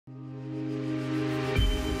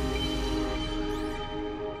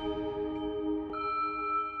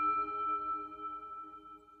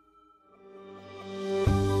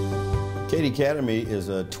Cady Academy is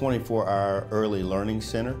a 24-hour early learning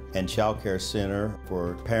center and child care center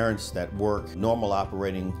for parents that work normal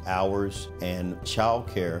operating hours and child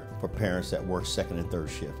care for parents that work second and third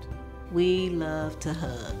shift. We love to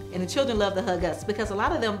hug, and the children love to hug us because a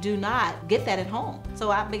lot of them do not get that at home. So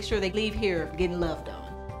I make sure they leave here getting loved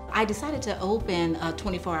on. I decided to open a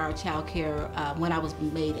 24-hour child care when I was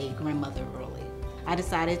made a grandmother early. I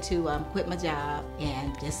decided to quit my job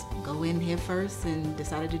and just go in here first and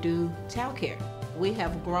decided to do child care. We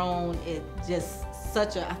have grown in just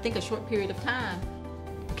such a, I think, a short period of time.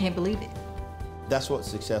 I can't believe it. That's what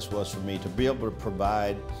success was for me, to be able to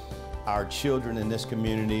provide our children in this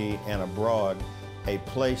community and abroad a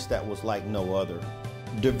place that was like no other.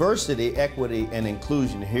 Diversity, equity, and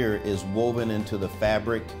inclusion here is woven into the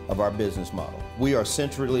fabric of our business model. We are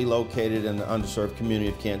centrally located in the underserved community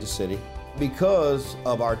of Kansas City. Because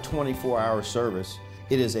of our 24-hour service,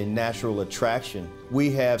 it is a natural attraction. We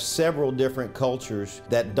have several different cultures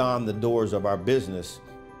that don the doors of our business.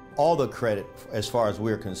 All the credit, as far as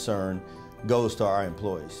we're concerned, goes to our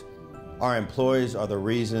employees. Our employees are the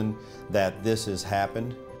reason that this has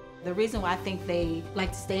happened. The reason why I think they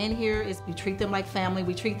like to stay in here is we treat them like family.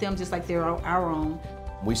 We treat them just like they're our own.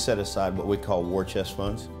 We set aside what we call war chest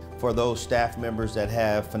funds. For those staff members that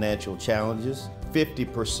have financial challenges,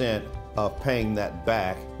 50% of paying that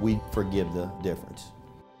back, we forgive the difference.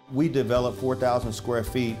 We developed 4,000 square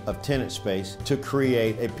feet of tenant space to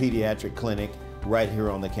create a pediatric clinic right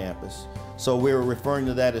here on the campus. So we're referring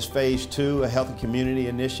to that as phase 2, a healthy community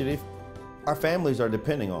initiative. Our families are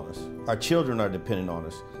depending on us. Our children are depending on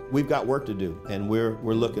us. We've got work to do, and we're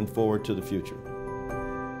looking forward to the future.